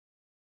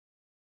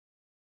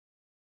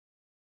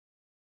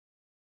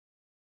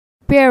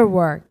Pair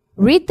work.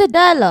 Read the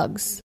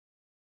dialogues.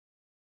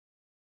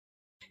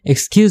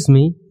 Excuse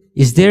me,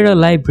 is there a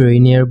library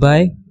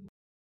nearby?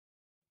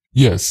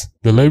 Yes,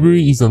 the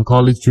library is on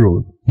College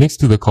Road, next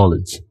to the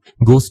college.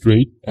 Go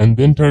straight and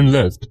then turn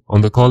left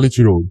on the College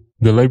Road.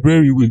 The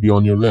library will be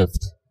on your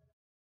left.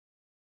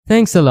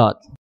 Thanks a lot.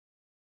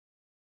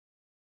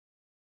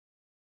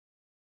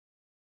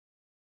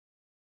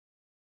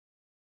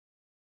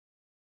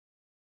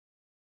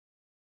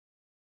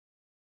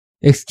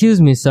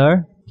 Excuse me,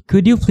 sir.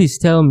 Could you please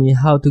tell me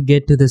how to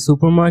get to the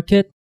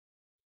supermarket?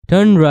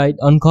 Turn right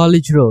on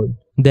College Road,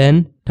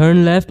 then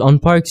turn left on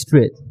Park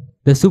Street.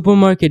 The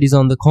supermarket is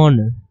on the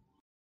corner.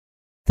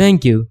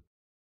 Thank you.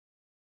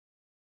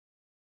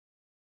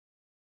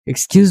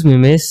 Excuse me,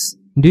 miss.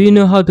 Do you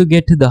know how to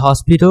get to the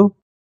hospital?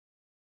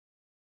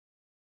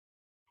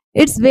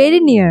 It's very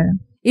near.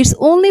 It's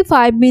only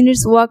 5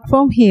 minutes walk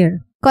from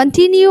here.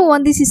 Continue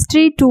on this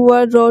street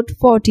toward Road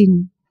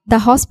 14. The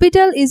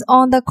hospital is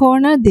on the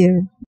corner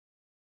there.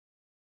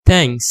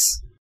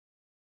 Thanks.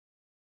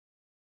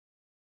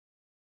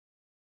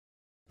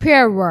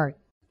 Pair work.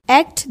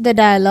 Act the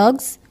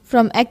dialogues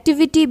from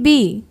Activity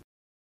B.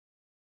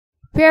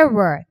 Pair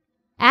work.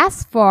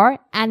 Ask for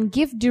and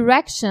give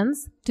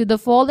directions to the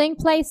following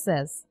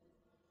places: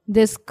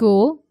 the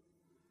school,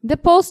 the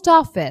post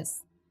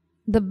office,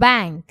 the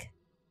bank,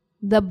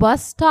 the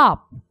bus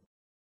stop.